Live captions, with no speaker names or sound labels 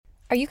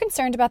Are you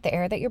concerned about the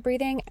air that you're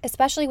breathing,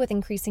 especially with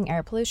increasing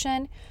air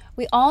pollution?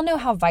 We all know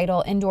how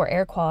vital indoor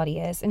air quality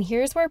is, and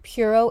here's where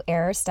Puro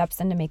Air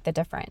steps in to make the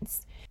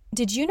difference.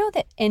 Did you know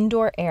that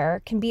indoor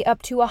air can be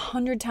up to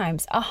 100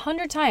 times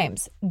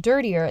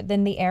dirtier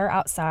than the air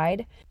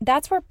outside?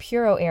 That's where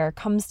Puro Air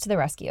comes to the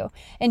rescue.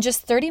 In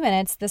just 30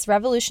 minutes, this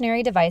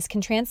revolutionary device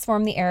can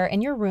transform the air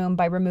in your room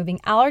by removing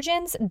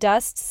allergens,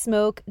 dust,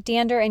 smoke,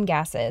 dander, and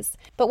gases.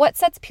 But what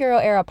sets Puro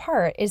Air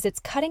apart is its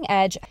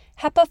cutting-edge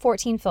HEPA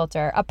 14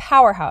 filter, a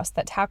powerhouse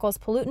that tackles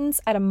pollutants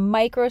at a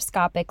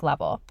microscopic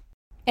level.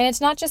 And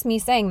it's not just me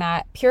saying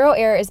that. Puro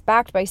Air is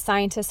backed by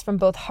scientists from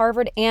both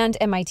Harvard and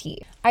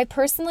MIT. I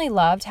personally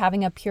loved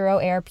having a Puro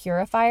Air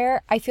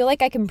purifier. I feel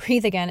like I can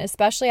breathe again,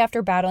 especially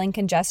after battling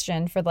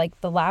congestion for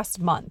the last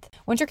month.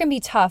 Winter can be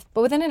tough, but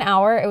within an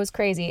hour, it was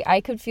crazy.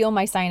 I could feel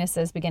my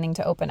sinuses beginning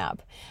to open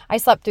up. I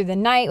slept through the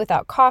night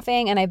without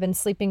coughing, and I've been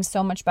sleeping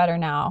so much better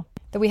now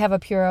that we have a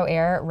Puro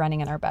Air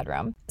running in our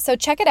bedroom. So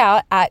check it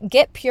out at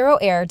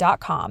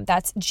getpuroair.com.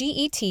 That's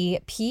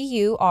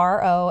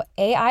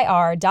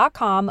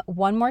GETPUROAIR.com.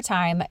 One more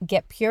time,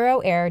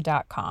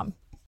 getpuroair.com.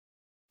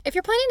 If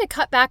you're planning to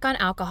cut back on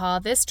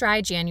alcohol this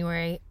dry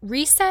January,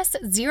 Recess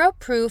Zero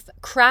Proof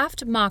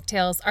Craft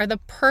Mocktails are the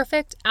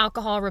perfect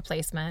alcohol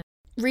replacement.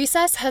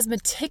 Recess has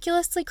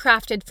meticulously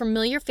crafted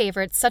familiar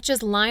favorites such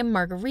as lime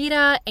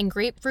margarita and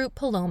grapefruit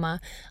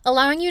paloma,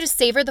 allowing you to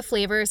savor the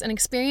flavors and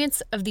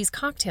experience of these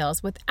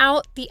cocktails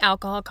without the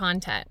alcohol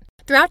content.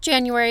 Throughout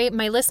January,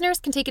 my listeners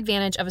can take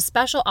advantage of a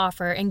special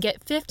offer and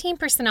get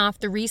 15% off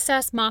the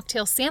Recess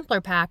Mocktail Sampler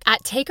Pack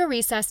at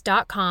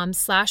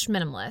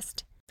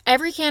takearecess.com/minimalist.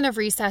 Every can of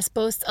Recess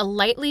boasts a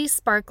lightly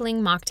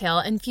sparkling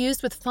mocktail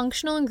infused with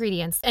functional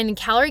ingredients and a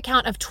calorie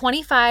count of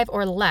 25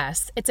 or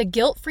less. It's a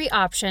guilt-free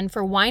option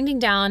for winding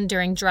down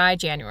during dry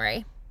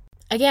January.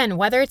 Again,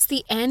 whether it's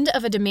the end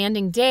of a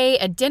demanding day,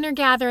 a dinner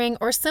gathering,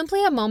 or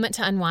simply a moment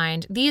to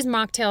unwind, these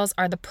mocktails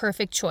are the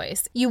perfect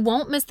choice. You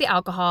won't miss the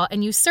alcohol,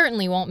 and you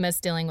certainly won't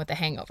miss dealing with a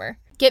hangover.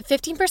 Get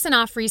 15%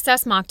 off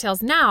Recess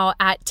mocktails now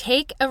at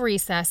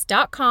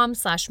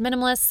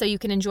takearecess.com/minimalist so you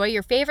can enjoy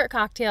your favorite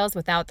cocktails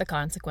without the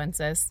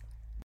consequences.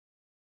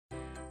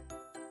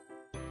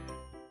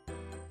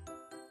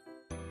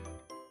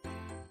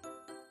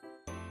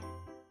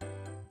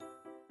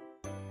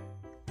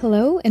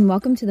 Hello, and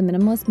welcome to the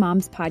Minimalist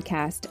Moms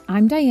Podcast.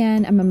 I'm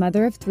Diane. I'm a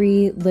mother of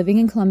 3 living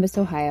in Columbus,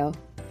 Ohio.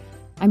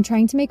 I'm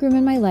trying to make room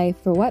in my life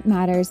for what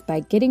matters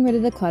by getting rid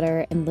of the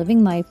clutter and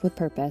living life with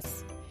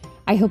purpose.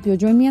 I hope you'll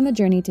join me on the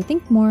journey to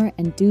think more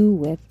and do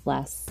with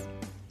less.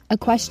 A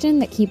question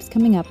that keeps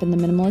coming up in the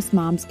Minimalist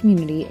Moms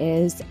community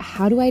is,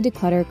 how do I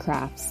declutter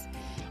crafts?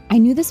 I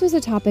knew this was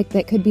a topic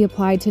that could be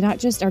applied to not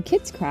just our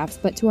kids' crafts,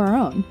 but to our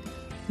own.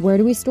 Where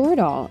do we store it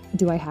all?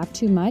 Do I have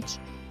too much?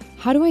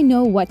 How do I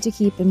know what to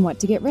keep and what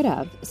to get rid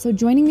of? So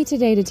joining me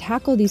today to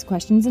tackle these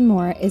questions and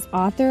more is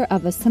author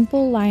of A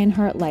Simple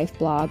Lionheart Life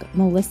blog,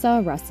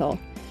 Melissa Russell.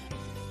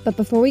 But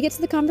before we get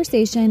to the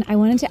conversation, I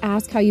wanted to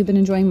ask how you've been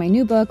enjoying my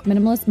new book,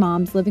 Minimalist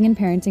Moms, Living and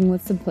Parenting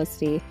with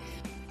Simplicity.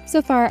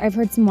 So far, I've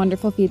heard some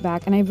wonderful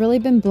feedback, and I've really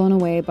been blown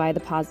away by the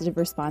positive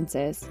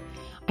responses.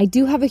 I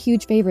do have a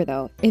huge favor,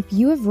 though. If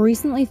you have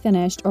recently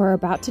finished or are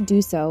about to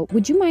do so,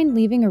 would you mind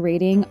leaving a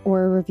rating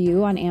or a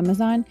review on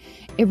Amazon?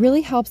 It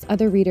really helps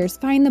other readers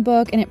find the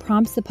book, and it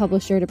prompts the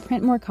publisher to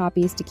print more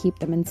copies to keep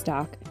them in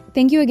stock.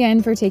 Thank you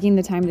again for taking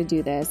the time to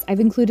do this. I've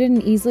included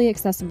an easily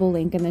accessible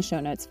link in the show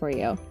notes for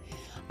you.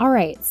 All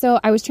right, so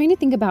I was trying to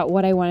think about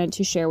what I wanted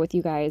to share with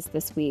you guys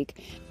this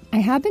week. I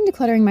have been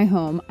decluttering my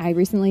home. I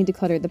recently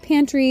decluttered the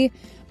pantry,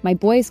 my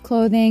boys'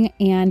 clothing,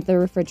 and the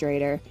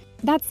refrigerator.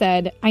 That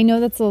said, I know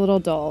that's a little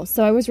dull,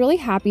 so I was really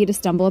happy to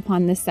stumble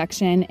upon this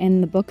section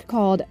in the book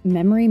called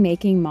Memory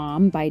Making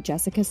Mom by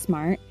Jessica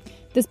Smart.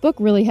 This book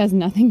really has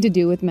nothing to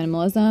do with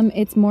minimalism.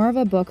 It's more of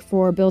a book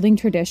for building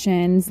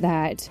traditions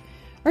that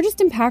are just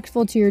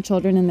impactful to your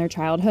children in their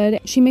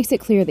childhood. She makes it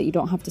clear that you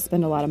don't have to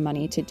spend a lot of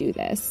money to do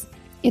this.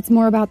 It's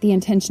more about the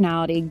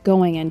intentionality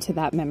going into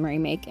that memory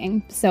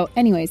making. So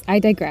anyways, I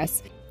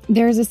digress.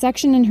 There's a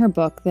section in her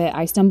book that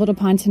I stumbled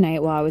upon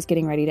tonight while I was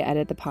getting ready to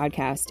edit the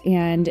podcast,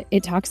 and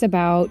it talks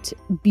about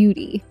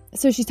beauty.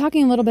 So she's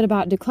talking a little bit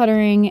about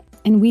decluttering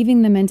and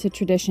weaving them into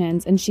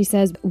traditions. And she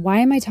says, why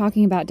am I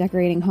talking about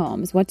decorating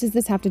homes? What does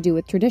this have to do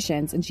with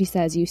traditions? And she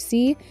says, you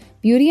see,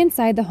 beauty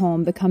inside the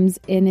home becomes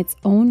in its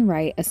own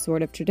right a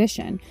sort of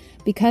tradition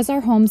because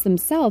our homes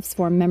themselves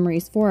form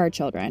memories for our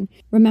children.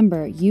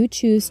 Remember, you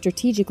choose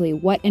strategically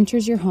what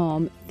enters your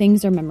home.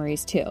 Things are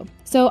memories too.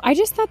 So I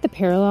just thought the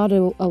parallel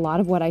to a lot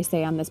of what I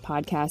say on this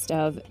podcast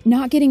of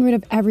not getting rid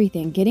of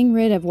everything, getting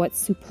rid of what's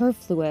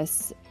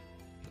superfluous,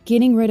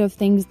 getting rid of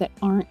things that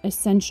aren't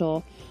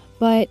essential,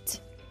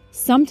 but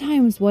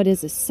sometimes what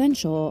is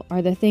essential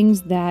are the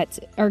things that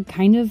are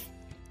kind of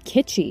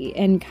kitschy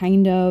and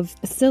kind of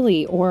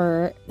silly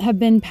or have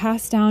been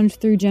passed down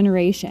through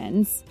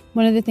generations.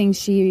 One of the things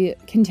she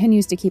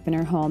continues to keep in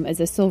her home is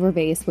a silver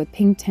vase with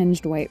pink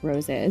tinged white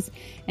roses.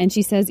 And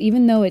she says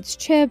even though it's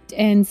chipped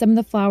and some of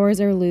the flowers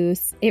are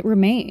loose, it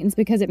remains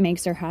because it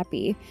makes her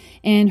happy.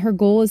 And her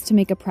goal is to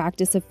make a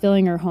practice of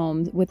filling her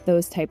home with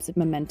those types of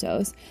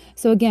mementos.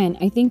 So again,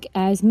 I think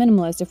as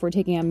minimalist, if we're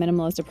taking a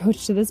minimalist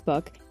approach to this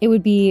book, it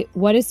would be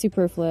what is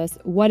superfluous,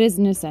 what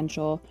isn't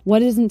essential, what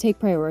doesn't take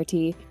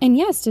priority. And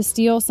yes, to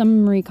steal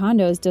some Marie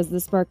Kondo's, does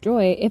this spark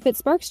joy? If it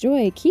sparks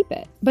joy, keep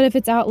it. But if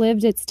it's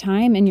outlived its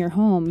time in your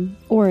home,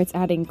 or it's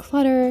adding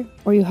clutter,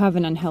 or you have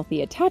an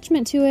unhealthy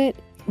attachment to it,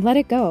 let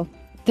it go.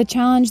 The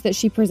challenge that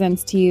she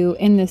presents to you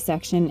in this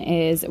section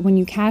is when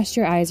you cast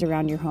your eyes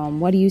around your home,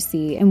 what do you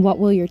see and what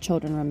will your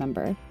children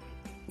remember?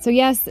 So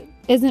yes,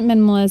 isn't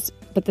minimalist,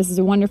 but this is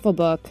a wonderful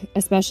book,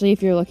 especially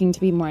if you're looking to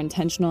be more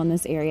intentional in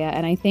this area.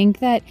 And I think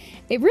that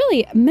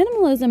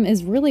minimalism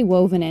is really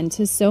woven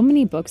into so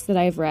many books that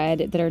I've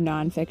read that are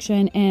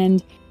nonfiction.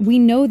 And we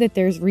know that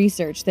there's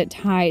research that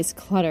ties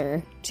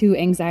clutter to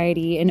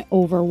anxiety and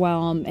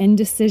overwhelm and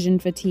decision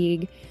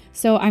fatigue.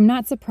 So I'm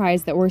not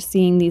surprised that we're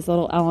seeing these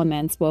little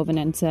elements woven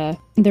into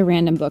the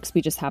random books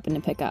we just happen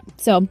to pick up.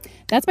 So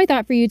that's my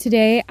thought for you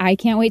today. I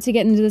can't wait to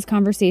get into this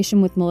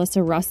conversation with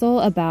Melissa Russell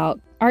about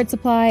art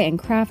supply and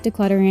craft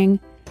decluttering.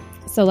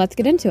 So let's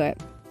get into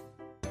it.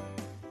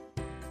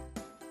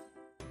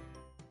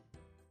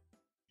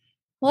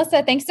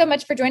 Melissa, thanks so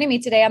much for joining me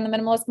today on the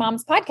Minimalist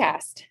Moms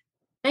podcast.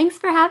 Thanks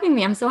for having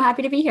me. I'm so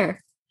happy to be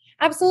here.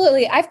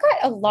 Absolutely. I've got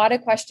a lot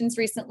of questions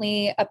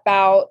recently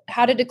about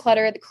how to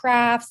declutter the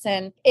crafts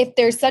and if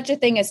there's such a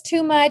thing as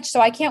too much. So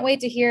I can't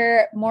wait to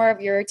hear more of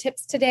your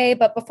tips today.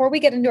 But before we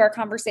get into our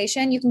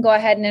conversation, you can go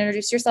ahead and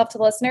introduce yourself to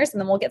the listeners and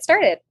then we'll get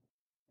started.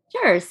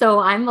 Sure. So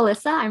I'm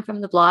Melissa. I'm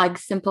from the blog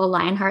Simple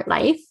Lionheart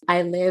Life.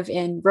 I live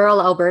in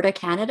rural Alberta,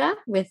 Canada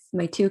with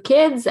my 2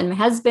 kids and my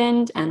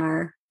husband and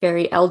our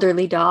very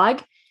elderly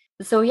dog.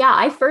 So yeah,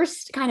 I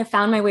first kind of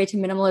found my way to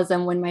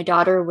minimalism when my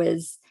daughter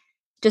was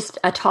just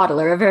a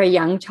toddler, a very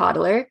young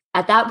toddler.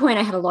 At that point,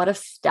 I had a lot of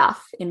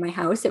stuff in my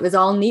house. It was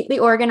all neatly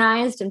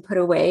organized and put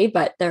away,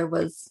 but there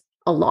was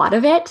a lot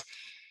of it.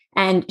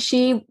 And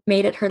she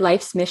made it her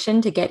life's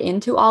mission to get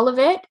into all of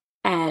it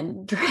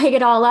and drag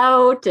it all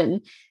out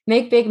and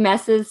make big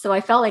messes. So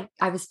I felt like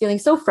I was feeling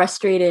so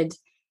frustrated,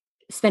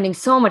 spending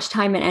so much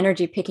time and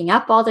energy picking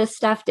up all this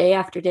stuff day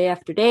after day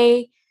after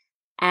day.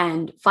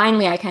 And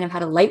finally, I kind of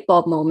had a light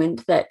bulb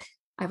moment that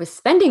I was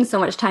spending so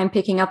much time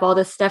picking up all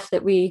this stuff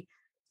that we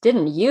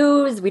didn't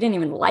use. We didn't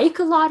even like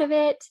a lot of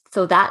it.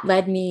 So that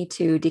led me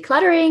to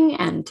decluttering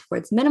and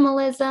towards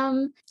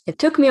minimalism. It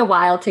took me a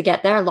while to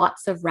get there,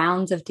 lots of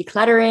rounds of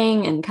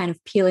decluttering and kind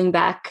of peeling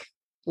back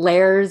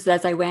layers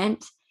as I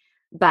went.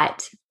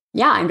 But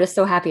yeah, I'm just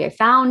so happy I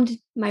found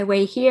my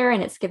way here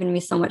and it's given me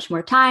so much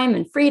more time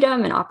and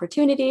freedom and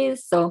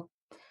opportunities. So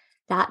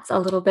that's a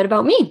little bit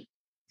about me.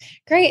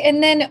 Great.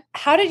 And then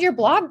how did your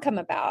blog come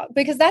about?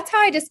 Because that's how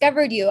I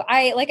discovered you.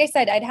 Like I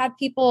said, I'd had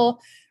people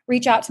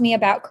reach out to me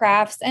about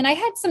crafts and I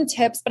had some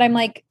tips, but I'm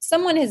like,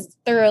 someone has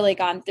thoroughly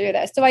gone through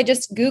this. So I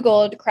just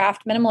Googled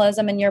craft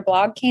minimalism and your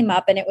blog came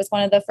up and it was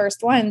one of the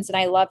first ones. And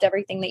I loved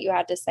everything that you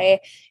had to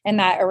say in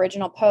that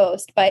original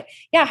post. But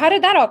yeah, how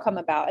did that all come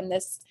about in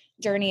this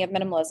journey of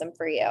minimalism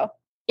for you?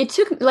 It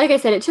took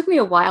me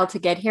a while to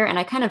get here and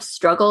I kind of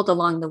struggled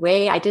along the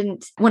way.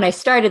 When I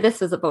started, this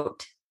was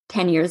about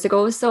 10 years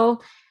ago.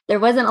 So there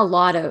wasn't a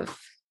lot of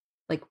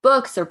like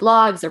books or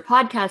blogs or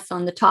podcasts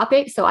on the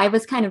topic. So I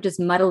was kind of just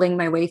muddling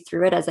my way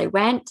through it as I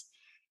went.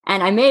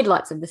 And I made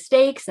lots of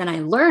mistakes and I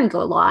learned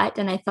a lot.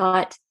 And I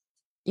thought,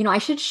 I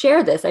should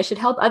share this. I should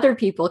help other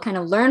people kind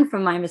of learn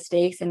from my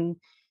mistakes and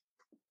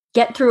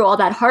get through all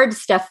that hard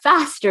stuff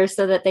faster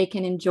so that they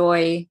can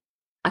enjoy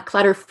a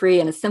clutter-free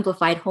and a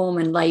simplified home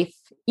and life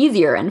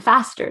easier and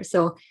faster.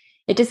 So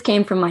it just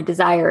came from my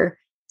desire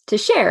to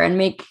share and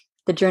make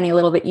the journey a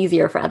little bit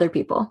easier for other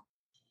people.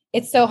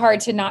 It's so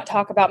hard to not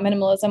talk about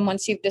minimalism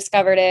once you've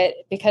discovered it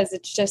because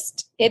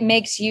it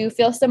makes you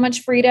feel so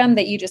much freedom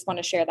that you just want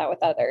to share that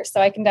with others.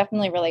 So I can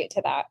definitely relate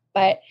to that.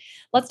 But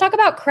let's talk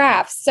about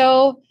crafts.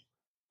 So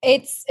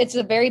it's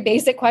a very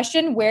basic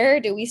question. Where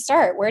do we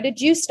start? Where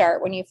did you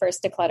start when you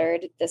first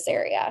decluttered this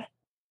area?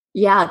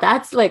 Yeah,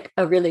 that's like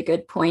a really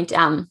good point.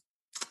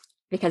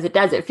 Because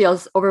it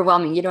feels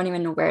overwhelming. You don't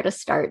even know where to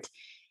start.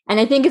 And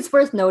I think it's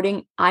worth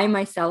noting, I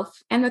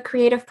myself am a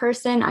creative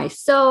person. I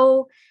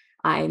sew,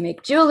 I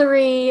make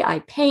jewelry, I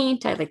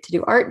paint, I like to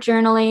do art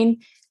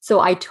journaling. So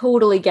I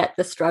totally get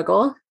the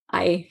struggle.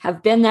 I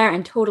have been there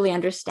and totally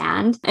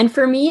understand. And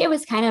for me, it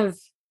was kind of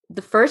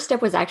the first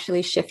step was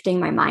actually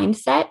shifting my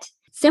mindset.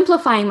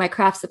 Simplifying my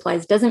craft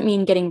supplies doesn't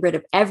mean getting rid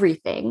of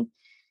everything.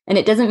 And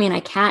it doesn't mean I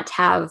can't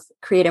have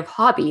creative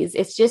hobbies.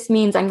 It just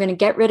means I'm going to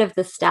get rid of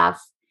the stuff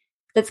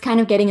that's kind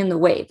of getting in the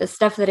way, the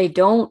stuff that I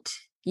don't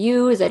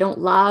use, I don't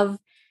love,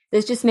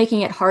 that's just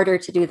making it harder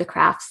to do the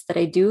crafts that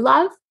I do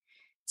love.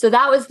 So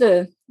that was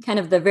the kind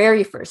of the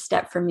very first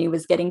step for me,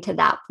 was getting to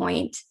that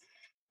point.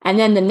 And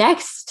then the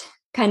next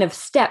kind of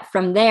step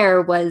from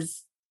there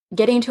was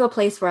getting to a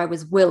place where I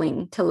was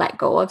willing to let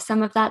go of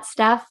some of that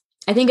stuff.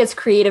 I think as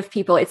creative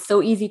people, it's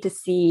so easy to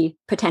see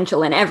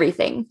potential in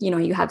everything.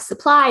 You have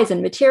supplies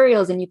and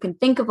materials, and you can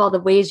think of all the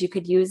ways you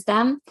could use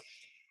them.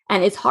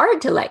 And it's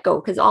hard to let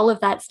go because all of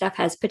that stuff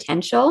has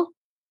potential.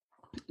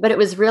 But it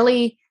was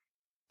really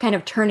kind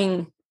of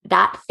turning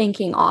that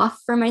thinking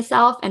off for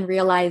myself and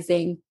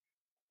realizing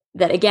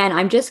that, again,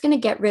 I'm just going to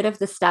get rid of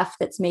the stuff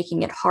that's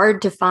making it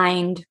hard to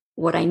find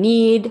what I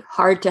need,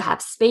 hard to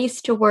have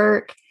space to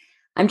work.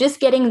 I'm just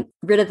getting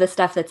rid of the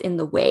stuff that's in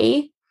the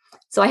way.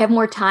 So I have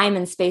more time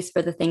and space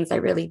for the things I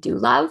really do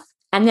love.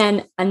 And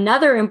then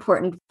another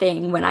important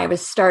thing when I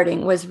was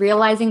starting was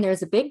realizing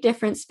there's a big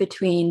difference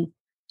between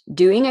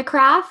doing a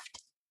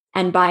craft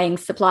and buying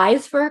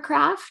supplies for a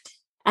craft.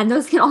 And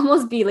those can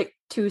almost be like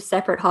two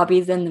separate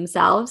hobbies in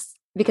themselves,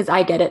 because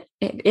I get it.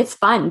 It's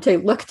fun to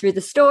look through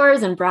the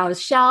stores and browse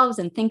shelves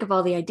and think of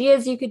all the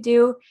ideas you could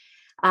do.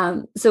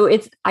 So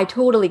I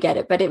totally get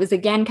it. But it was,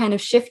 again, kind of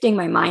shifting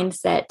my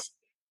mindset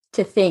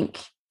to think,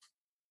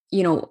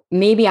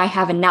 maybe I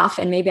have enough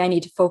and maybe I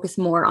need to focus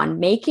more on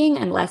making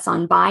and less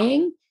on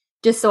buying,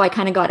 just so I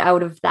kind of got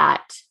out of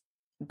that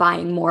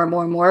buying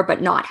more,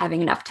 but not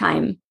having enough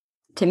time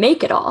to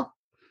make it all.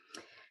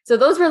 So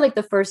those were like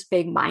the first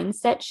big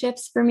mindset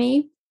shifts for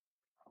me.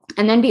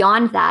 And then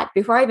beyond that,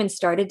 before I even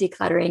started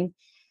decluttering,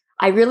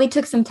 I really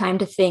took some time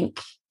to think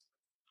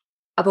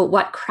about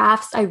what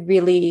crafts I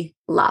really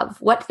love,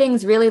 what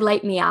things really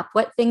light me up,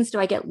 what things do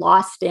I get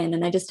lost in,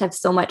 and I just have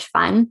so much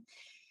fun.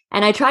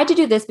 And I tried to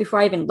do this before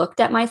I even looked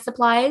at my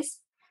supplies.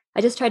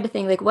 I just tried to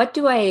think, like, what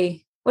do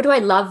I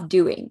love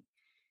doing,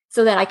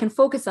 so that I can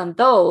focus on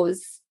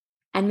those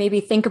and maybe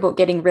think about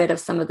getting rid of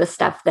some of the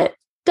stuff that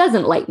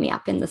doesn't light me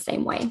up in the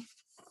same way.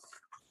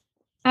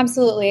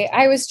 Absolutely.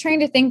 I was trying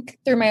to think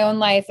through my own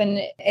life.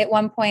 And at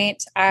one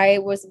point I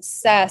was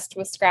obsessed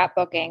with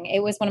scrapbooking.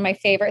 It was one of my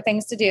favorite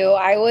things to do.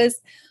 I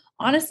was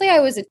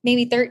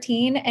maybe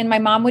 13, and my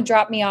mom would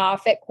drop me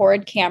off at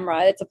Cord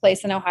Camera. It's a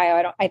place in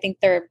Ohio. I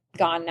think they're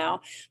gone now,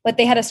 but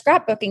they had a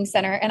scrapbooking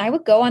center, and I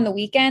would go on the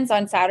weekends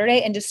on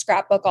Saturday and just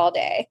scrapbook all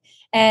day.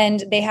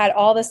 And they had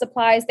all the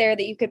supplies there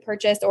that you could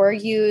purchase or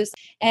use.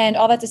 And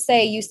all that to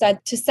say, you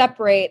said to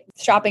separate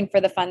shopping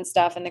for the fun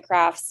stuff and the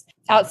crafts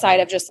outside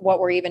of just what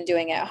we're even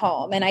doing at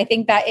home. And I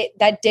think that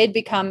that did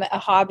become a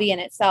hobby in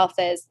itself,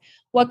 is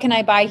what can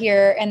I buy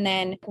here? And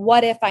then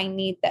what if I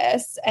need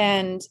this?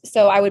 And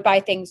so I would buy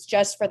things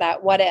just for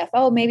that. What if?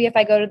 Oh, maybe if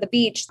I go to the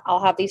beach,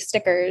 I'll have these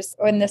stickers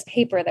or in this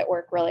paper that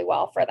work really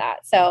well for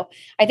that. So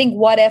I think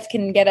what if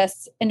can get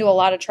us into a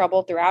lot of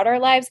trouble throughout our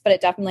lives, but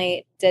it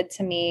definitely did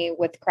to me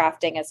with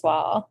crafting as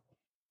well.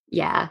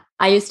 Yeah,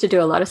 I used to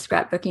do a lot of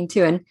scrapbooking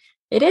too. And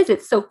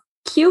it's so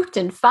cute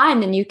and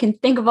fun. And you can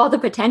think of all the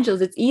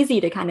potentials. It's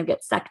easy to kind of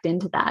get sucked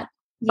into that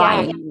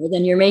buying more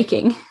than you're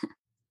making.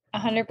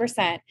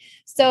 100%.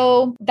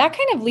 So that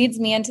kind of leads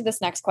me into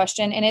this next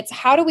question. And it's,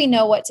 how do we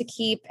know what to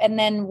keep and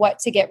then what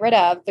to get rid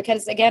of?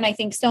 Because again, I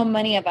think so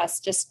many of us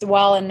just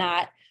dwell in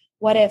that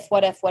what if.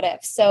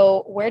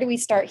 So where do we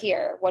start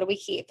here? What do we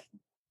keep?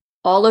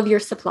 All of your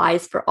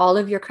supplies for all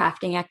of your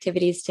crafting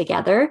activities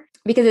together,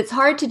 because it's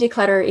hard to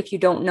declutter if you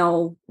don't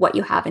know what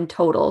you have in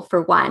total,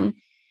 for one.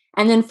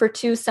 And then for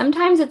two,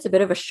 sometimes it's a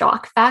bit of a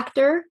shock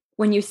factor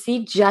when you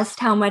see just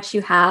how much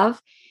you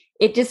have.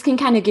 It just can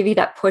kind of give you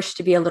that push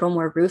to be a little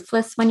more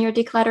ruthless when you're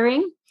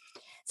decluttering.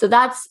 So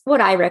that's what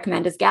I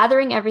recommend, is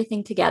gathering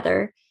everything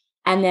together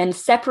and then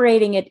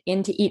separating it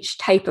into each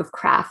type of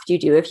craft you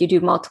do. If you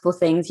do multiple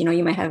things,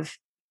 you might have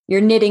your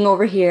knitting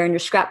over here and your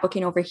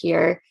scrapbooking over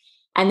here.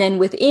 And then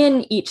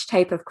within each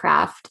type of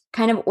craft,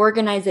 kind of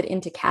organize it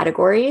into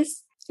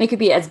categories. It could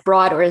be as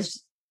broad or as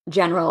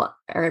general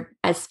or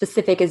as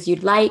specific as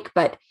you'd like.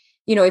 But,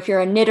 if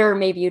you're a knitter,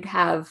 maybe you'd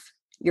have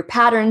your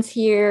patterns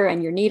here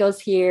and your needles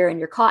here and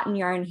your cotton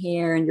yarn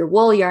here and your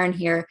wool yarn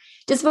here,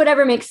 just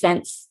whatever makes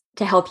sense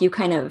to help you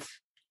kind of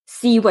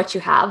see what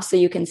you have so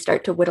you can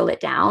start to whittle it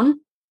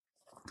down.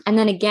 And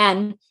then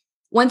again,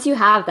 once you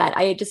have that,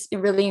 I just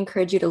really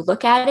encourage you to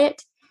look at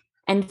it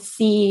and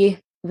see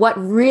what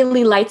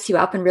really lights you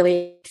up and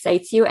really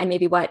excites you, and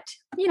maybe what,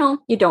 you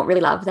don't really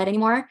love that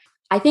anymore.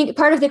 I think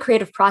part of the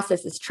creative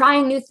process is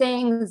trying new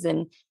things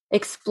and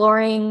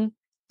exploring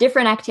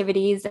different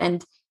activities.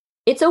 And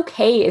it's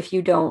okay if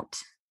you don't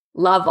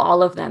love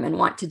all of them and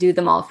want to do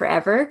them all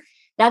forever.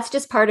 That's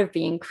just part of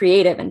being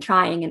creative and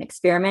trying and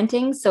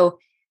experimenting. So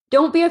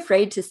don't be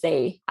afraid to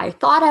say, I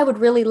thought I would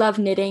really love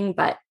knitting,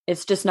 but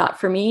it's just not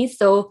for me.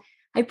 So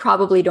I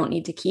probably don't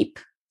need to keep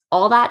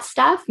all that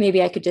stuff.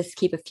 Maybe I could just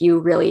keep a few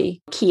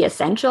really key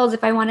essentials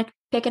if I want to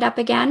pick it up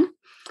again.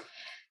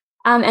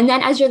 And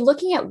then as you're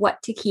looking at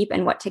what to keep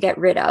and what to get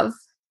rid of,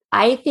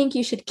 I think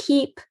you should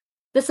keep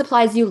the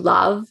supplies you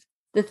love,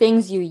 the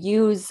things you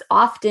use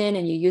often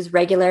and you use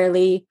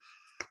regularly,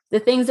 the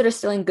things that are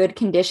still in good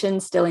condition,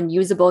 still in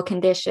usable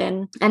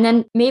condition. And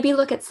then maybe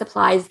look at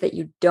supplies that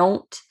you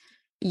don't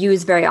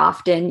use very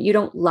often, you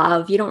don't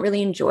love, you don't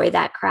really enjoy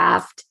that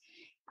craft.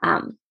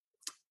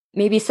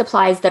 Maybe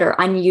supplies that are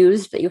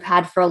unused that you've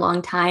had for a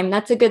long time.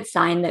 That's a good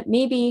sign that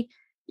maybe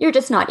you're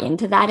just not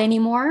into that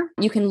anymore.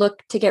 You can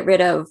look to get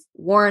rid of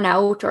worn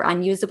out or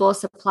unusable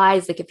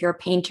supplies. Like if you're a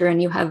painter and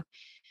you have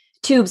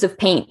tubes of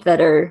paint that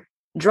are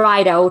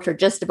dried out or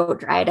just about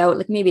dried out,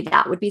 like maybe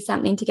that would be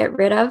something to get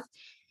rid of.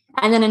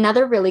 And then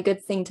another really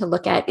good thing to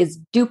look at is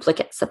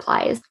duplicate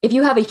supplies. If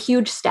you have a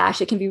huge stash,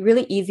 it can be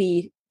really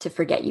easy to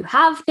forget you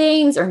have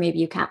things, or maybe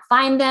you can't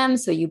find them,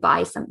 so you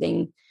buy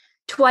something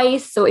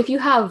twice. So if you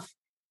have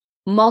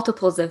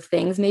multiples of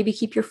things, maybe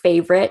keep your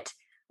favorite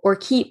or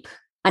keep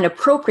an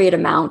appropriate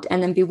amount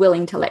and then be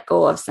willing to let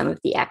go of some of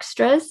the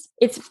extras.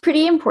 It's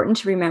pretty important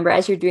to remember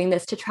as you're doing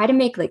this to try to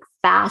make like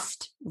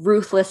fast,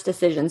 ruthless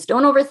decisions.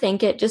 Don't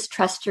overthink it. Just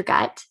trust your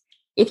gut.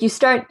 If you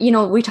start,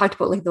 we talked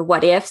about like the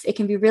what ifs, it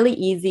can be really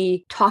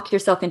easy to talk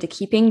yourself into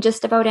keeping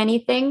just about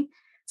anything.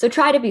 So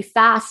try to be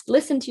fast,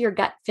 listen to your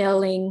gut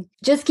feeling,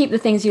 just keep the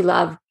things you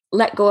love,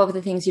 let go of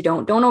the things you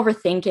don't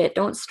overthink it,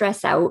 don't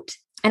stress out.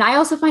 And I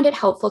also find it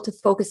helpful to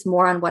focus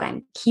more on what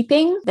I'm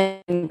keeping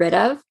than rid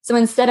of. So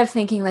instead of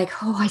thinking like,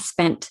 oh, I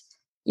spent,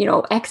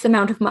 X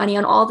amount of money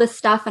on all this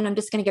stuff and I'm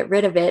just going to get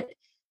rid of it,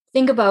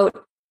 think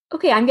about,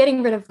 okay, I'm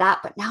getting rid of that,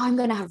 but now I'm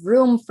going to have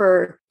room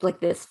for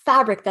like this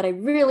fabric that I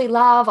really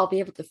love. I'll be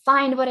able to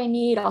find what I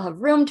need. I'll have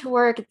room to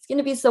work. It's going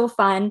to be so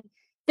fun.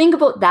 Think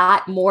about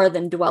that more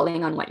than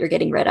dwelling on what you're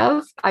getting rid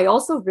of. I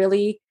also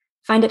really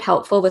find it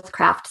helpful with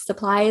craft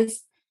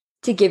supplies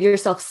to give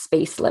yourself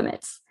space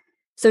limits.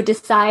 So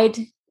decide,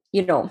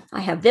 I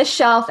have this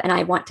shelf and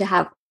I want to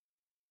have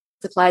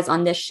supplies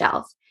on this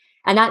shelf.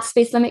 And that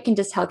space limit can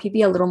just help you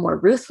be a little more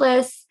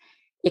ruthless.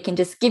 It can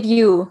just give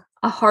you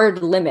a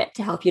hard limit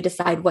to help you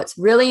decide what's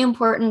really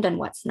important and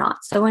what's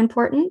not so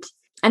important.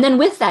 And then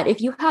with that,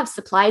 if you have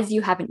supplies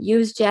you haven't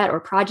used yet or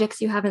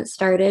projects you haven't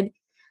started,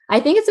 I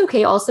think it's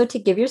okay also to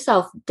give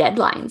yourself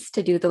deadlines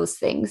to do those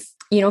things,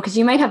 because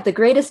you might have the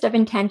greatest of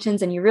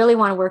intentions and you really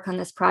want to work on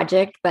this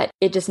project, but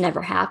it just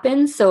never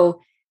happens.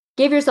 So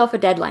give yourself a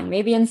deadline.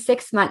 Maybe in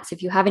 6 months,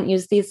 if you haven't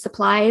used these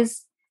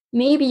supplies,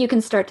 maybe you can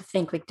start to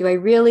think like, do I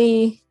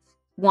really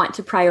want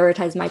to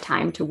prioritize my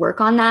time to work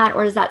on that?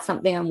 Or is that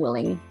something I'm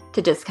willing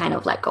to just kind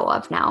of let go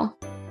of now?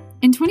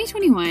 In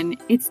 2021,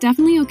 it's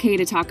definitely okay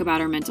to talk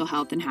about our mental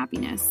health and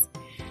happiness.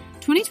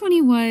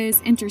 2020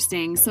 was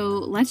interesting, so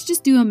let's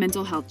just do a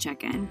mental health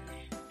check-in.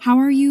 How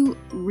are you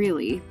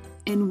really?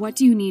 And what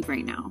do you need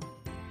right now?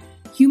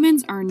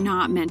 Humans are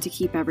not meant to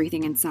keep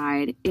everything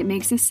inside. It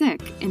makes us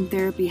sick, and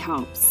therapy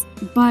helps.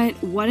 But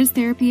what is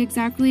therapy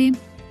exactly?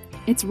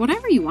 It's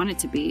whatever you want it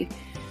to be.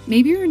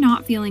 Maybe you're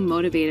not feeling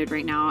motivated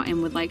right now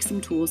and would like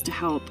some tools to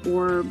help,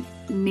 or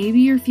maybe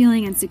you're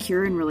feeling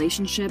insecure in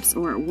relationships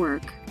or at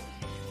work.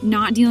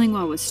 Not dealing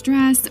well with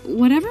stress,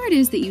 whatever it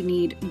is that you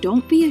need,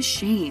 don't be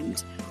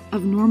ashamed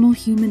of normal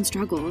human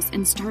struggles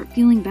and start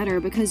feeling better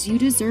because you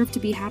deserve to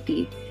be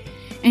happy.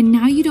 And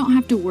now you don't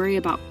have to worry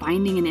about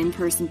finding an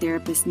in-person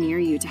therapist near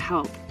you to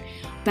help.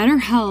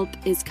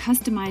 BetterHelp is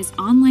customized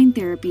online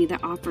therapy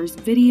that offers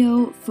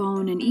video,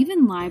 phone, and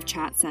even live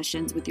chat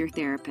sessions with your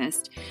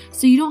therapist,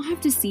 so you don't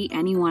have to see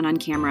anyone on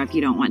camera if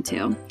you don't want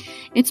to.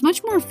 It's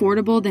much more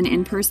affordable than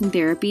in-person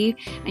therapy,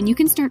 and you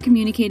can start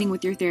communicating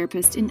with your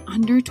therapist in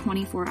under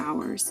 24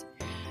 hours.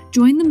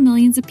 Join the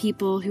millions of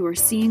people who are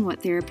seeing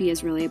what therapy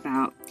is really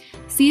about.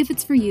 See if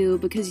it's for you,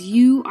 because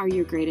you are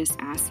your greatest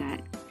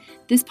asset.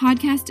 This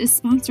podcast is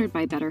sponsored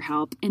by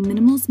BetterHelp, and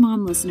Minimalist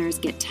Mom listeners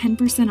get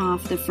 10%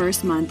 off the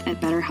first month at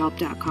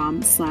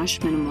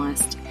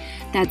BetterHelp.com/minimalist.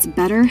 That's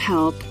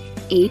BetterHelp,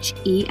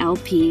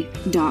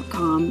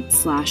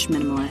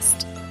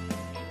 HELP.com/minimalist.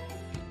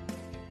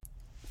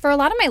 For a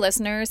lot of my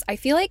listeners, I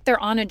feel like they're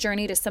on a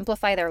journey to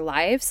simplify their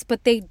lives,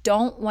 but they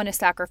don't want to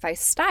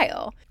sacrifice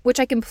style, which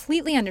I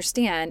completely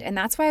understand, and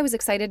that's why I was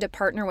excited to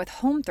partner with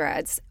Home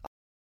Threads.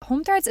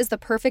 Home Threads is the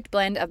perfect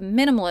blend of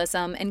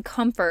minimalism and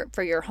comfort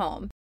for your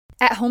home.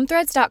 At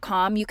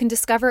homethreads.com, you can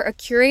discover a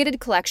curated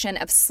collection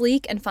of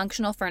sleek and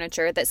functional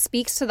furniture that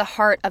speaks to the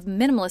heart of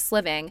minimalist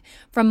living,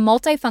 from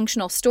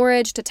multifunctional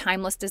storage to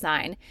timeless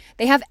design.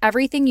 They have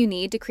everything you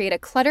need to create a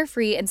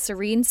clutter-free and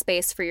serene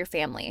space for your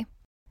family.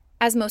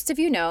 As most of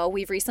you know,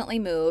 we've recently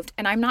moved,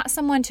 and I'm not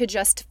someone to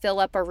just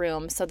fill up a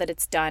room so that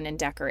it's done and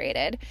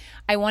decorated.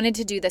 I wanted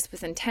to do this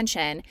with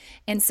intention,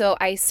 and so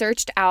I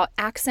searched out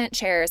accent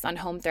chairs on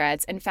Home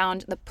Threads and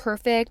found the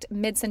perfect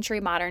mid-century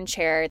modern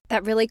chair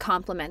that really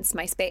complements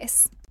my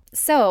space.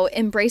 So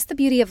embrace the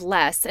beauty of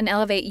less and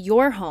elevate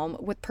your home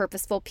with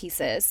purposeful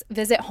pieces.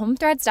 Visit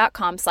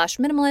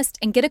homethreads.com/minimalist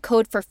and get a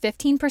code for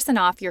 15%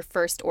 off your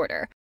first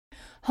order.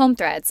 Home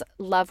Threads,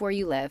 love where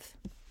you live.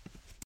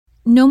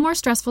 No more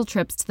stressful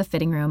trips to the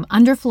fitting room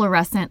under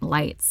fluorescent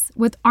lights.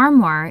 With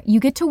Armoire, you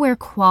get to wear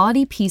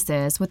quality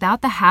pieces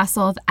without the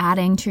hassle of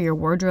adding to your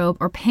wardrobe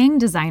or paying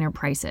designer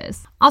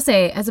prices. I'll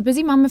say, as a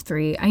busy mom of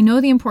 3, I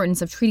know the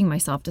importance of treating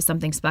myself to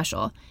something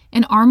special,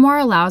 and Armoire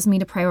allows me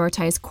to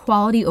prioritize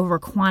quality over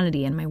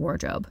quantity in my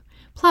wardrobe.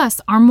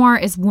 Plus, Armoire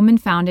is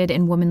woman-founded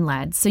and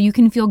woman-led, so you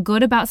can feel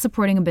good about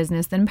supporting a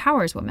business that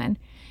empowers women.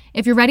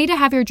 If you're ready to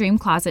have your dream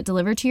closet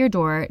delivered to your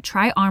door,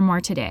 try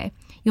Armoire today.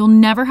 You'll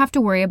never have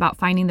to worry about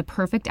finding the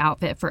perfect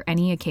outfit for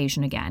any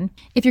occasion again.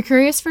 If you're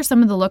curious for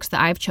some of the looks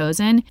that I've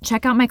chosen,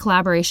 check out my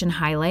collaboration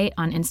highlight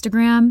on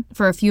Instagram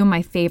for a few of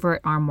my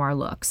favorite Armoire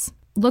looks.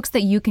 Looks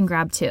that you can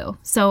grab too.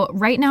 So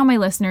right now my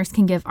listeners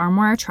can give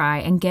Armoire a try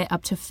and get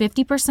up to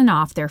 50%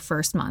 off their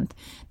first month.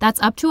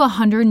 That's up to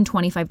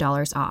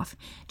 $125 off.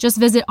 Just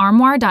visit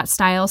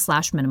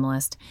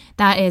armoire.style/minimalist.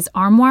 That is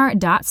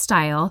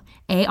armoire.style,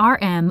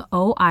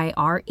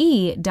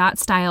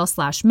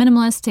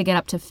 ARMOIRE.style/minimalist to get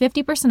up to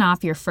 50%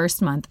 off your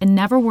first month and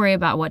never worry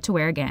about what to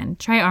wear again.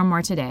 Try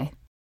Armoire today.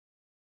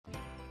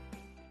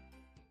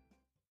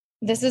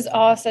 This is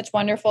all such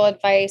wonderful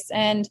advice.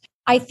 And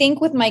I think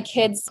with my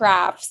kids'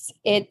 crafts,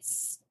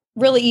 it's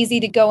really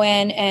easy to go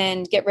in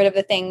and get rid of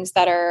the things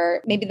that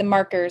are maybe the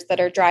markers that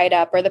are dried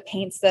up or the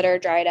paints that are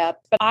dried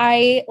up. But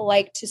I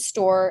like to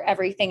store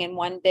everything in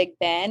one big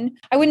bin.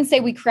 I wouldn't say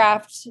we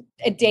craft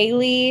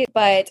daily,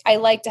 but I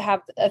like to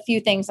have a few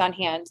things on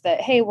hand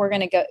that, hey, we're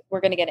going to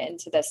get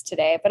into this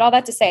today. But all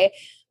that to say,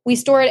 we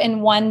store it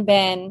in one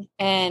bin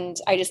and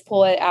I just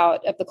pull it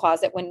out of the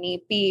closet when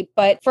need be.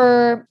 But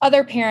for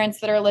other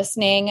parents that are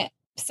listening,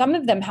 some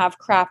of them have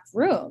craft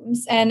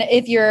rooms. And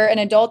if you're an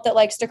adult that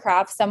likes to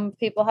craft, some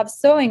people have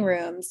sewing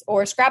rooms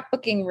or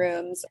scrapbooking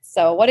rooms.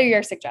 So what are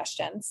your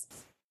suggestions?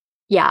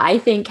 Yeah, I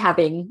think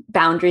having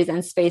boundaries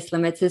and space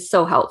limits is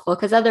so helpful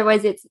because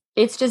otherwise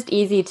it's just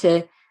easy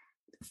to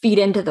feed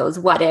into those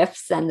what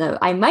ifs and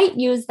I might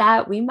use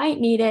that, we might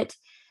need it.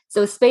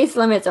 So space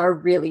limits are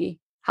really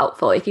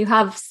helpful. If you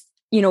have,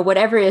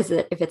 whatever it is,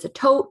 if it's a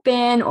tote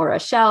bin or a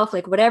shelf,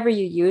 like whatever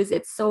you use,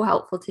 it's so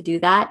helpful to do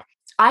that.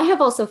 I have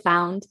also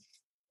found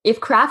if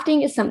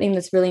crafting is something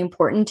that's really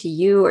important to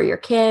you or your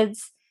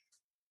kids,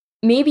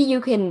 maybe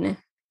you can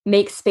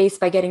make space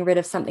by getting rid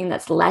of something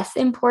that's less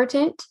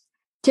important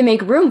to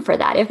make room for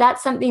that. If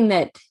that's something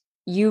that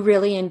you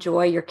really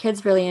enjoy, your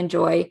kids really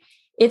enjoy,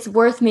 it's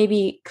worth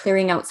maybe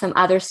clearing out some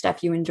other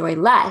stuff you enjoy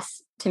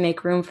less to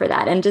make room for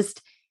that. And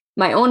just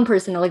my own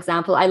personal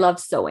example, I love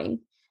sewing.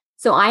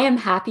 So I am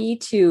happy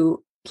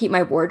to keep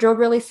my wardrobe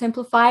really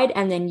simplified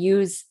and then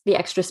use the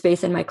extra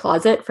space in my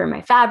closet for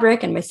my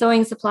fabric and my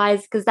sewing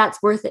supplies because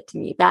that's worth it to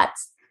me.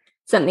 That's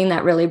something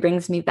that really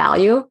brings me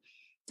value.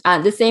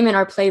 The same in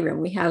our playroom.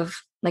 We have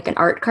like an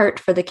art cart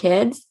for the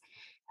kids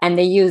and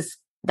they use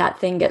that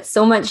thing, gets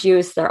so much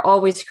use. They're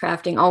always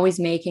crafting, always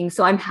making.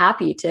 So I'm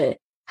happy to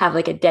have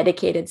like a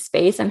dedicated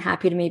space. I'm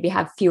happy to maybe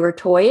have fewer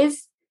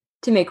toys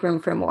to make room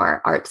for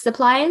more art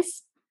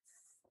supplies.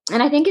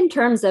 And I think in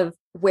terms of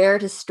where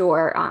to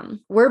store,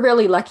 we're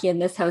really lucky in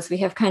this house. We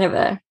have kind of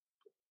a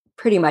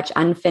pretty much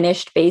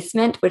unfinished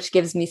basement, which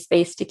gives me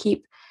space to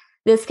keep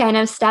this kind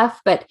of stuff.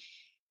 But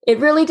it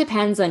really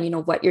depends on,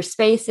 what your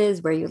space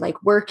is, where you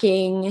like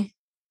working,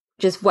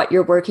 just what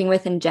you're working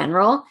with in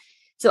general.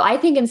 So I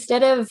think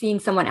instead of seeing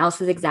someone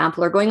else's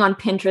example or going on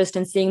Pinterest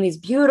and seeing these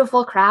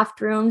beautiful craft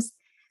rooms,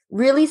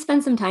 really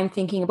spend some time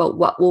thinking about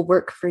what will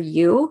work for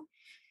you.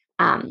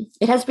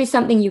 It has to be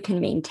something you can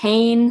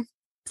maintain,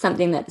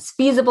 something that's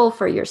feasible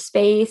for your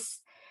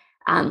space.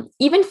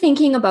 Even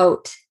thinking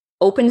about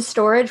open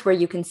storage where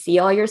you can see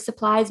all your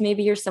supplies.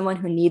 Maybe you're someone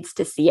who needs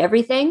to see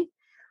everything,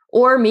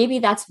 or maybe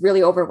that's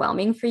really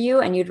overwhelming for you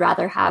and you'd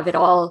rather have it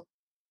all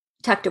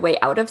tucked away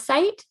out of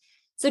sight.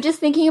 So just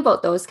thinking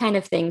about those kind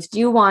of things. Do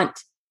you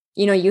want,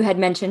 you had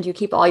mentioned you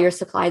keep all your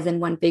supplies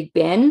in one big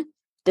bin.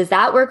 Does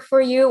that work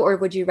for you? Or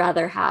would you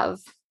rather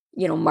have,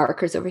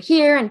 markers over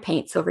here and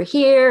paints over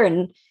here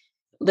and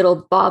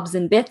little bobs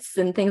and bits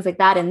and things like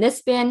that in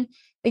this bin?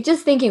 Like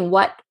just thinking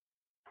what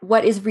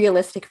is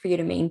realistic for you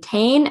to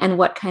maintain and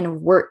what kind of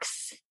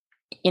works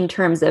in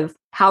terms of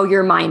how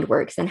your mind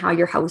works and how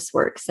your house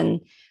works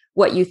and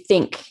what you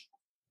think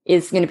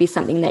is going to be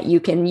something that you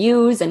can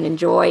use and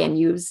enjoy and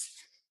use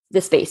the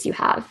space you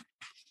have.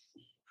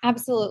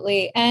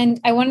 Absolutely.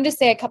 And I wanted to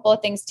say a couple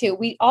of things too.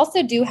 We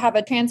also do have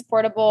a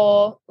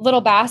transportable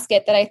little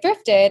basket that I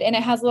thrifted and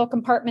it has little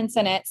compartments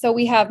in it. So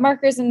we have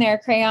markers in there,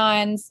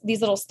 crayons, these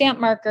little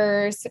stamp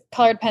markers,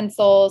 colored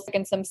pencils,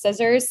 and some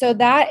scissors. So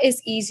that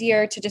is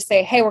easier to just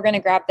say, hey, we're going to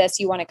grab this.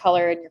 You want to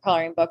color in your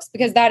coloring books,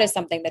 because that is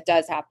something that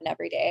does happen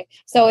every day.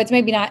 So it's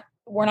maybe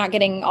we're not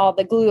getting all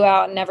the glue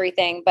out and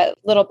everything, but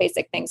little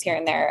basic things here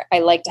and there. I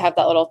like to have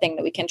that little thing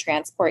that we can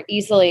transport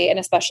easily. And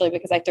especially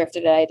because I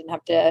thrifted it, I didn't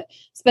have to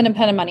spend a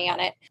ton of money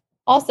on it.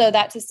 Also,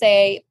 that to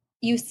say,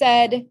 you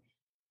said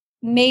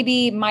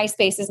maybe my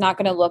space is not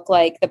going to look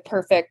like the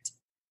perfect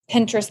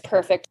Pinterest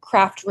perfect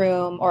craft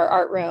room or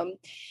art room.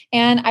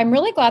 And I'm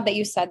really glad that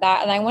you said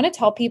that. And I want to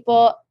tell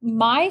people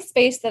my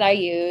space that I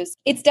use,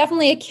 it's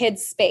definitely a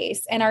kid's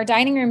space. And our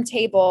dining room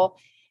table,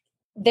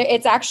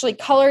 it's actually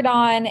colored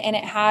on and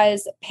it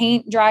has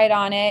paint dried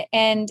on it.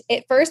 And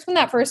at first, when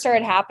that first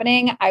started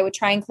happening, I would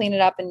try and clean it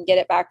up and get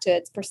it back to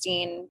its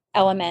pristine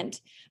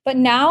element. But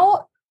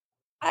now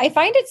I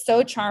find it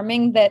so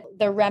charming that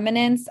the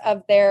remnants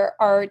of their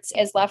art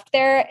is left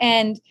there.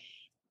 And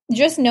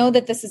just know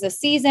that this is a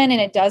season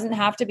and it doesn't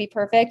have to be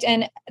perfect.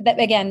 And that,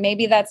 again,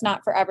 maybe that's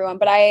not for everyone,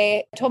 but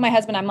I told my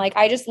husband, I'm like,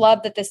 I just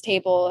love that this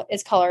table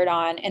is colored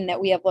on and that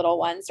we have little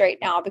ones right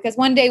now, because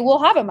one day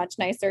we'll have a much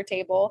nicer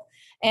table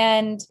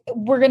and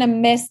we're going to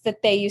miss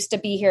that they used to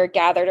be here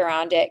gathered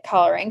around it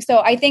coloring. So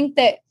I think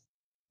that,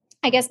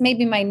 I guess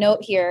maybe my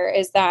note here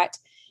is that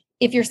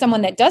if you're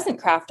someone that doesn't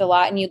craft a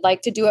lot and you'd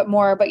like to do it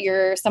more, but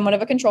you're somewhat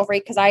of a control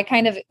freak, because I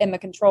kind of am a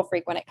control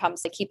freak when it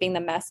comes to keeping the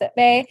mess at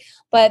bay.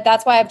 But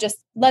that's why I've just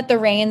let the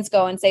reins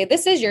go and say,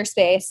 this is your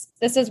space.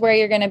 This is where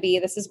you're going to be.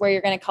 This is where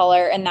you're going to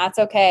color. And that's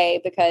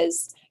okay,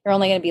 because you're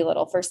only going to be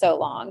little for so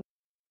long.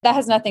 That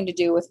has nothing to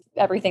do with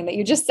everything that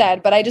you just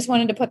said, but I just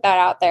wanted to put that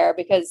out there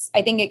because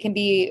I think it can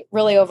be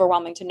really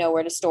overwhelming to know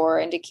where to store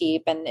and to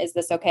keep. And is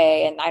this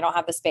okay? And I don't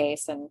have the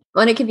space. And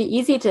it can be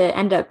easy to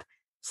end up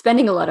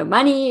spending a lot of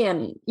money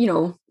and,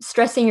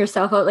 stressing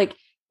yourself out. Like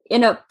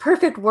in a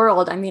perfect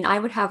world, I mean, I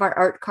would have our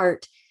art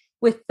cart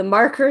with the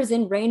markers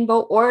in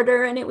rainbow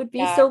order and it would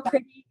be so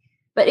pretty,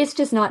 but it's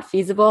just not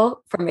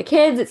feasible for my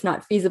kids. It's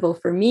not feasible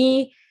for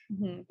me.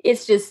 Mm-hmm.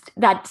 It's just,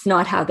 that's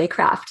not how they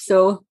craft.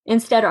 So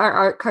instead, our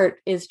art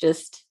cart is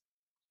just,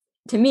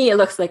 to me, it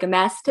looks like a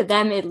mess. To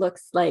them, it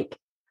looks like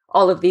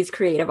all of these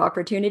creative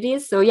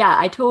opportunities. So yeah,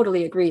 I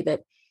totally agree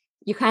that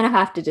you kind of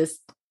have to just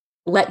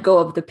let go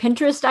of the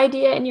Pinterest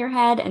idea in your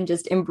head and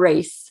just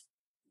embrace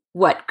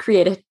what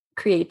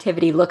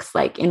creativity looks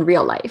like in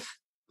real life.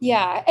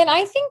 Yeah. And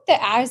I think that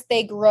as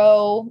they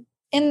grow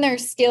in their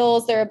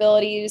skills, their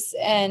abilities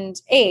and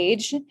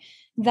age,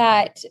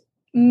 that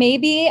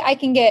maybe I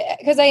can get,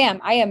 because I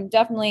am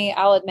definitely,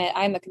 I'll admit,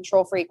 I'm a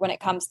control freak when it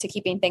comes to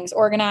keeping things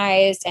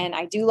organized. And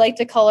I do like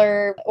to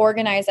color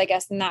organize, I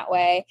guess, in that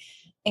way,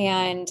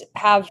 and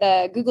have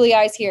the googly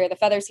eyes here, the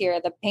feathers here,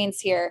 the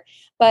paints here.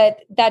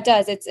 But that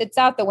it's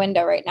out the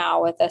window right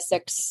now with a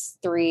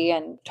 6'3"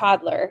 and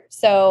toddler.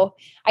 So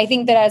I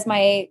think that as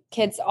my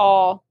kids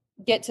all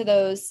get to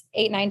those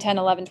 8, 9, 10,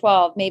 11,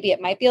 12, maybe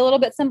it might be a little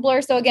bit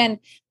simpler. So again,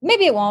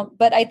 maybe it won't,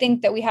 but I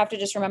think that we have to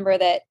just remember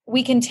that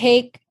we can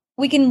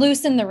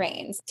loosen the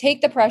reins, take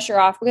the pressure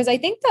off, because I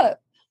think that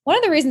one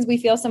of the reasons we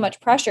feel so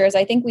much pressure is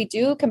I think we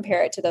do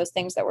compare it to those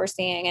things that we're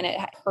seeing and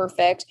it's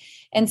perfect.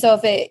 And so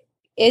if it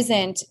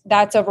isn't,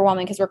 that's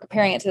overwhelming because we're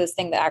comparing it to this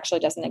thing that actually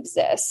doesn't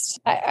exist.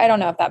 I don't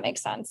know if that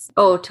makes sense.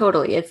 Oh,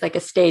 totally. It's like a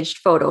staged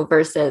photo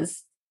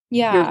versus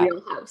your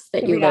real house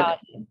that you live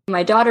in.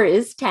 My daughter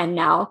is 10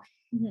 now,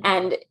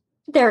 and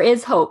there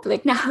is hope.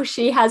 Like now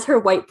she has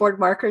her whiteboard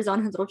markers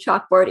on her little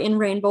chalkboard in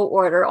rainbow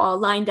order, all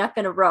lined up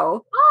in a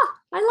row. Oh,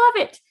 I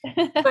love it.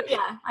 But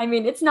yeah, I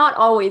mean, it's not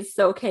always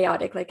so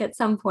chaotic. Like at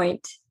some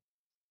point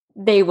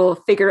they will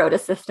figure out a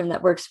system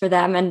that works for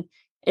them. And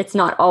it's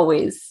not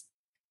always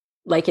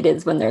like it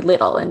is when they're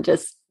little and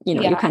just, you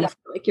kind of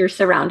feel like you're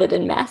surrounded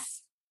in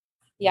mess.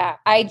 Yeah.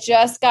 I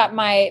just got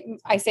I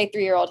say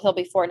 3-year-old, he'll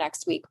be 4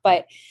 next week,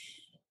 but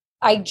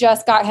I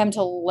just got him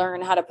to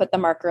learn how to put the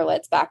marker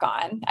lids back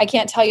on. I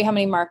can't tell you how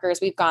many markers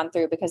we've gone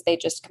through because they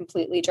just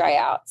completely dry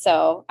out.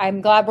 So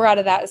I'm glad we're out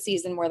of that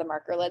season where the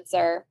marker lids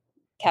are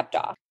kept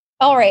off.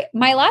 All right.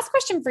 My last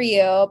question for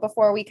you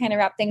before we kind of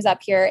wrap things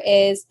up here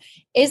is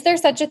there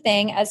such a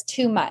thing as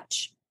too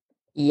much?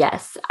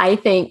 Yes. I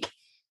think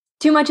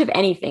too much of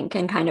anything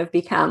can kind of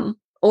become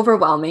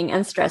overwhelming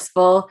and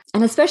stressful.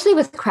 And especially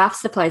with craft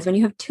supplies, when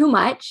you have too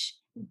much,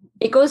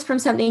 it goes from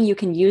something you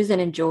can use and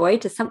enjoy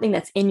to something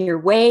that's in your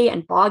way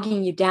and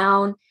bogging you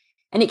down.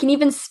 And it can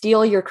even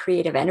steal your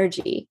creative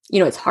energy.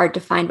 It's hard to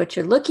find what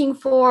you're looking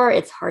for.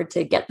 It's hard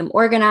to get them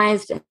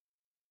organized.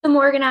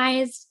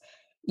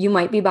 You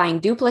might be buying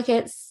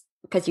duplicates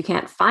because you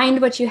can't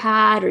find what you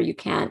had, or you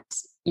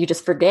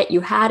just forget you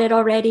had it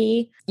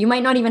already. You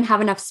might not even have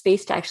enough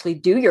space to actually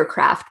do your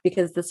craft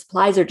because the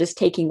supplies are just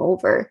taking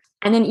over.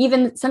 And then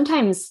even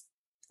sometimes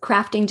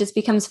crafting just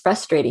becomes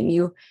frustrating.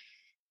 You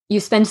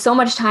spend so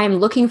much time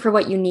looking for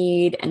what you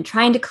need and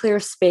trying to clear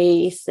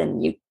space,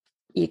 and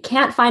you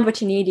can't find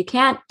what you need.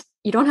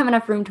 You don't have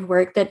enough room to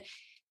work, that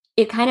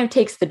it kind of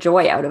takes the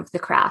joy out of the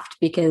craft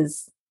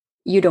because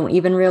you don't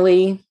even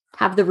really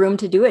have the room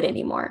to do it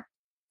anymore.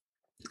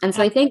 And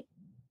so I think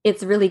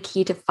it's really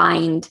key to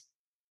find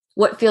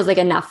what feels like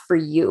enough for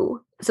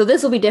you. So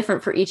this will be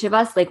different for each of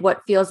us. Like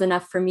what feels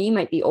enough for me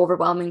might be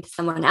overwhelming to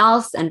someone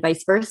else and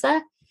vice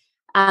versa.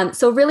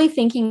 So really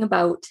thinking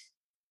about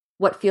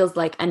what feels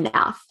like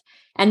enough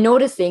and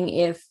noticing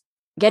if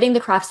getting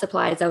the craft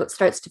supplies out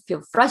starts to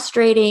feel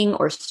frustrating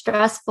or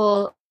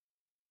stressful,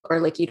 or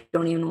like you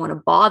don't even want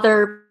to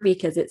bother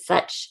because it's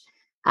such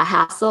a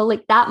hassle.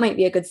 Like that might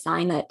be a good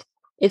sign that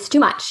it's too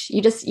much.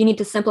 You need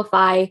to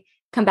simplify,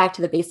 come back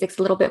to the basics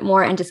a little bit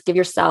more, and just give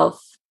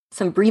yourself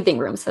some breathing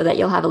room so that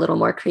you'll have a little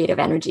more creative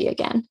energy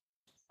again.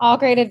 All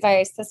great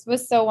advice. This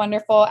was so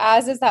wonderful,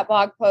 as is that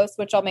blog post,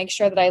 which I'll make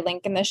sure that I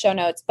link in the show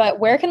notes. But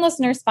where can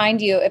listeners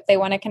find you if they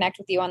want to connect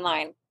with you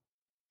online?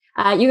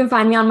 You can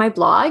find me on my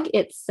blog.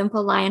 It's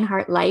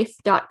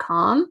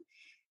simplelionheartlife.com.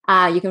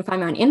 You can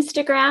find me on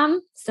Instagram,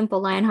 Simple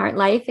Lionheart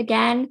Life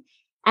again.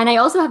 And I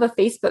also have a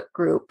Facebook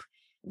group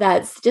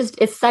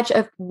it's such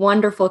a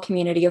wonderful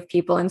community of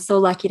people. I'm so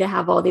lucky to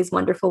have all these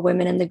wonderful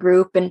women in the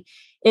group. And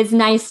it's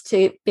nice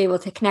to be able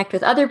to connect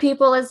with other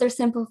people as they're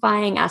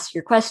simplifying, ask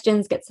your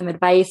questions, get some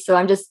advice.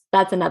 So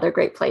that's another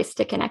great place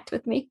to connect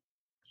with me.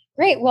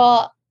 Great.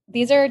 Well,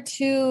 these are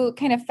two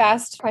kind of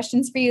fast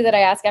questions for you that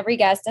I ask every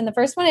guest. And the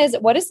first one is,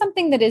 what is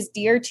something that is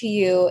dear to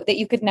you that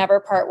you could never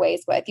part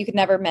ways with, you could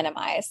never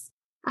minimize?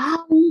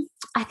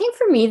 I think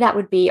for me, that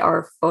would be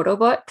our photo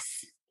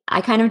books.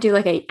 I kind of do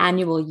like an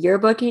annual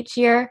yearbook each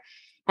year.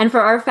 And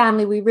for our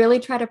family, we really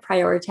try to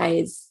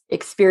prioritize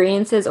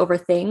experiences over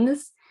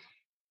things.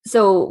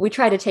 So we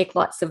try to take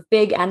lots of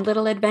big and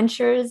little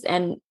adventures,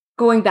 and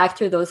going back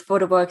through those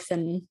photo books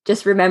and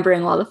just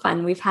remembering all the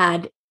fun we've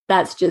had,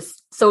 that's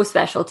just so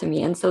special to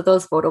me. And so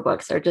those photo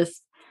books are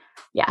just,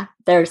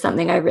 they're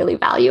something I really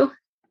value.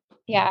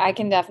 Yeah, I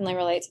can definitely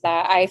relate to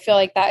that. I feel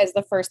like that is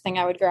the first thing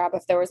I would grab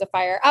if there was a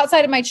fire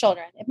outside of my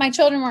children. If my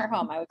children weren't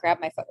home, I would grab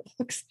my photo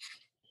books.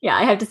 Yeah,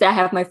 I have to say I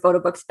have my photo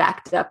books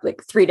backed up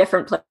like 3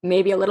 different places,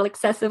 maybe a little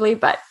excessively,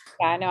 but.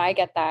 Yeah, no, I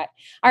get that.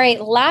 All right.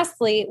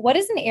 Lastly, what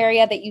is an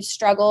area that you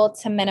struggle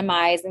to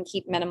minimize and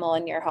keep minimal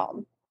in your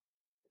home?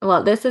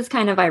 Well, this is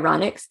kind of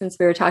ironic since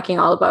we were talking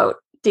all about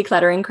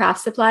decluttering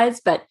craft supplies,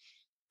 but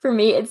for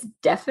me, it's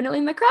definitely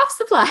my craft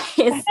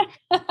supplies.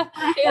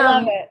 I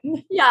love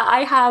it. Yeah,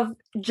 I have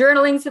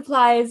journaling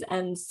supplies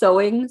and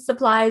sewing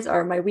supplies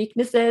are my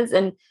weaknesses.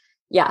 And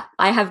yeah,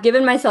 I have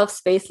given myself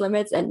space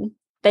limits, and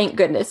thank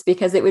goodness,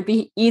 because it would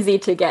be easy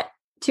to get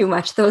too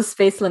much. Those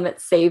space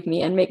limits save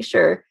me and make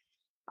sure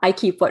I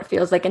keep what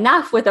feels like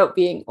enough without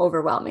being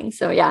overwhelming.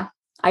 So yeah,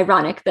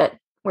 ironic that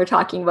we're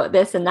talking about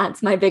this and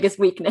that's my biggest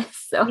weakness.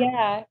 So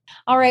yeah.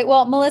 All right.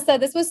 Well, Melissa,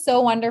 this was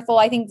so wonderful.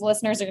 I think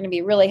listeners are going to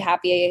be really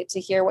happy to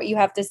hear what you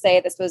have to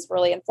say. This was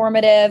really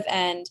informative,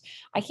 and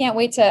I can't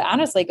wait to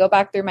honestly go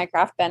back through my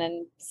craft bin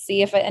and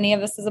see if any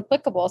of this is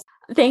applicable.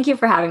 Thank you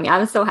for having me. I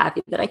was so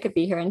happy that I could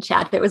be here and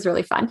chat. It was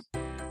really fun.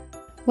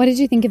 What did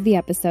you think of the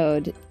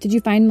episode? Did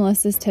you find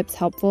Melissa's tips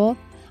helpful?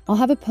 I'll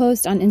have a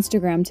post on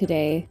Instagram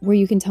today where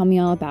you can tell me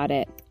all about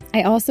it.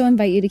 I also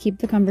invite you to keep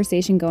the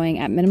conversation going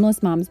at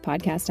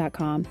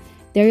minimalistmomspodcast.com.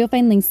 There you'll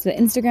find links to the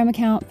Instagram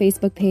account,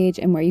 Facebook page,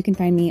 and where you can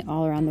find me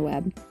all around the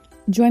web.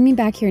 Join me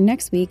back here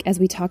next week as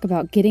we talk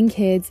about getting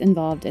kids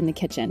involved in the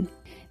kitchen.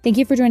 Thank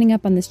you for joining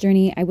up on this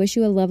journey. I wish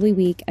you a lovely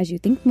week as you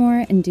think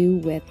more and do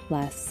with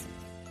less.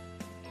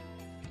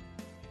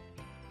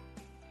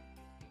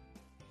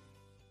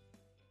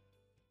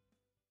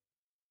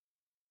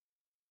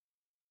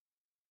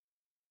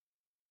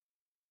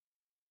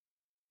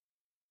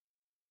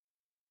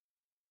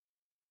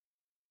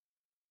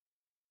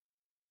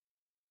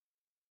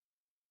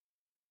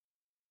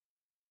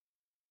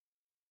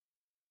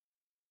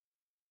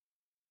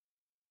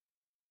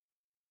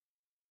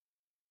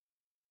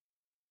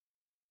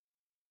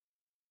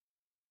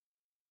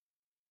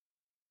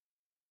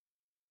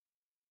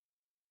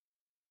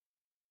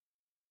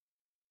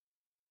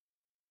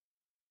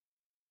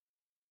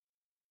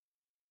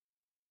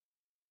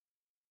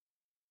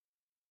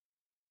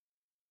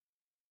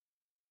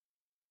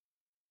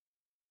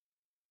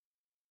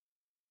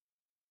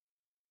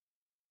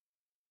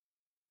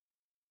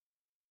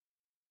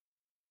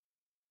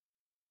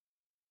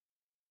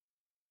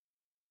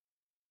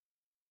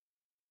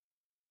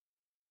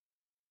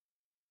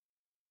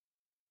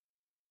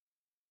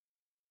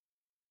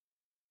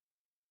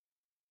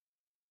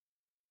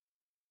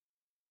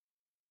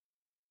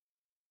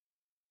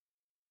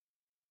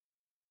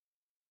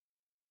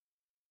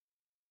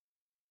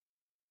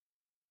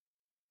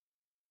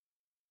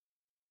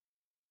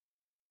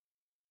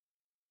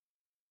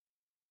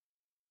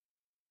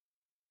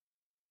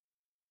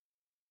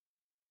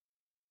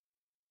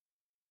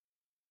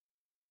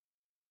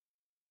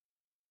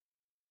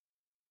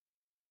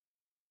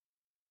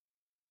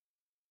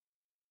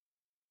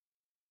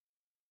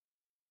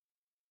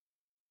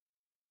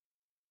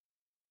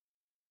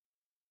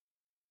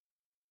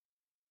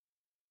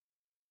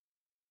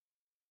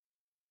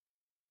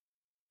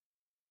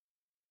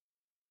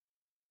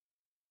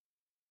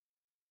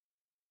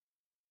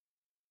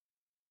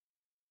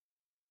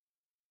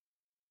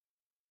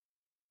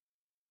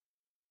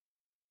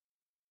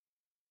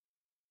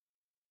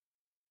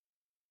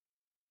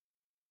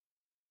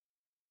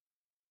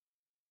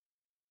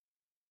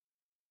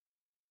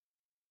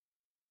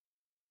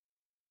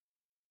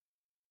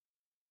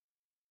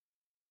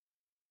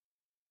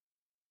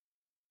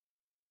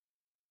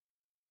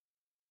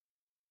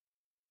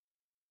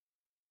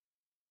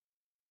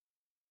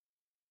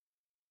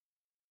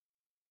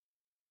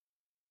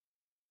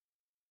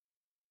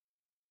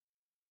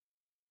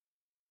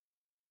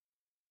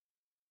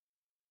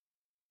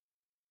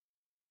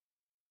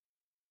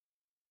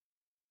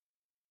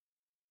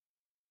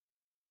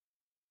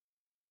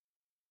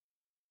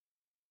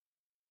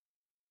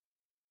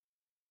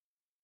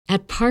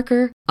 At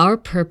Parker, our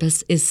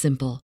purpose is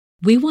simple.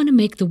 We want to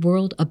make the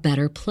world a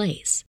better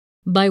place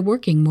by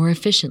working more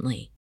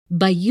efficiently,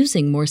 by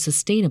using more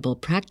sustainable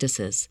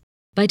practices,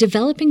 by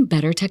developing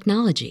better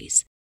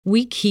technologies.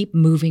 We keep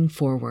moving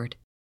forward.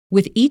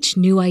 With each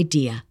new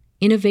idea,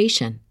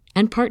 innovation,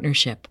 and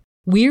partnership,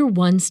 we're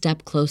one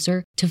step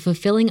closer to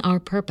fulfilling our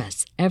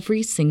purpose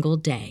every single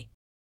day.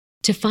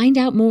 To find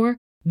out more,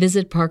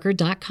 visit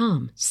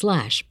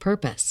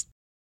parker.com/purpose.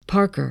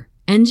 Parker,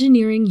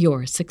 engineering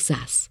your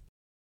success.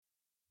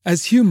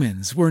 As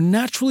humans, we're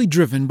naturally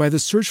driven by the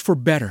search for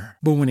better.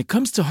 But when it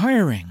comes to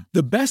hiring,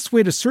 the best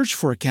way to search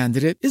for a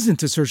candidate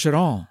isn't to search at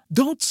all.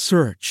 Don't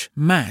search,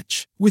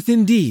 match with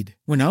Indeed.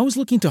 When I was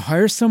looking to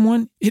hire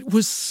someone, it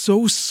was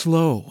so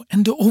slow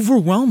and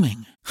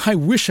overwhelming. I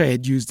wish I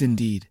had used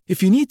Indeed.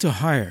 If you need to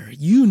hire,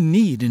 you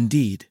need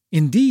Indeed.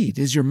 Indeed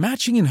is your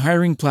matching and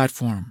hiring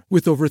platform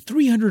with over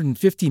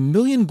 350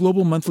 million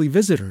global monthly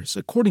visitors,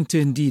 according to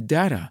Indeed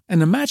data,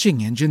 and a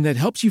matching engine that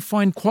helps you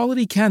find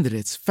quality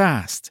candidates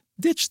fast.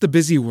 Ditch the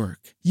busy work.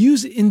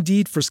 Use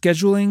Indeed for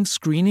scheduling,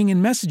 screening,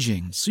 and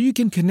messaging so you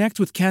can connect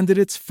with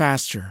candidates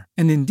faster.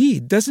 And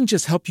Indeed doesn't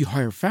just help you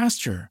hire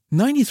faster.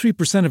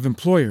 93% of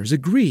employers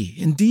agree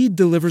Indeed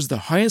delivers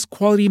the highest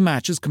quality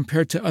matches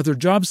compared to other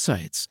job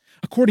sites,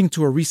 according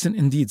to a recent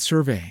Indeed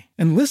survey.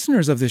 And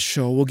listeners of this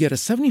show will get a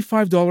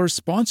 $75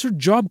 sponsored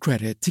job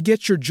credit to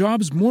get your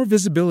jobs more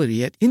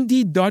visibility at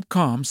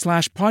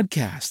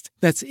Indeed.com/podcast.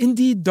 That's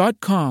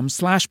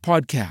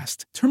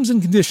Indeed.com/podcast. Terms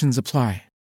and conditions apply.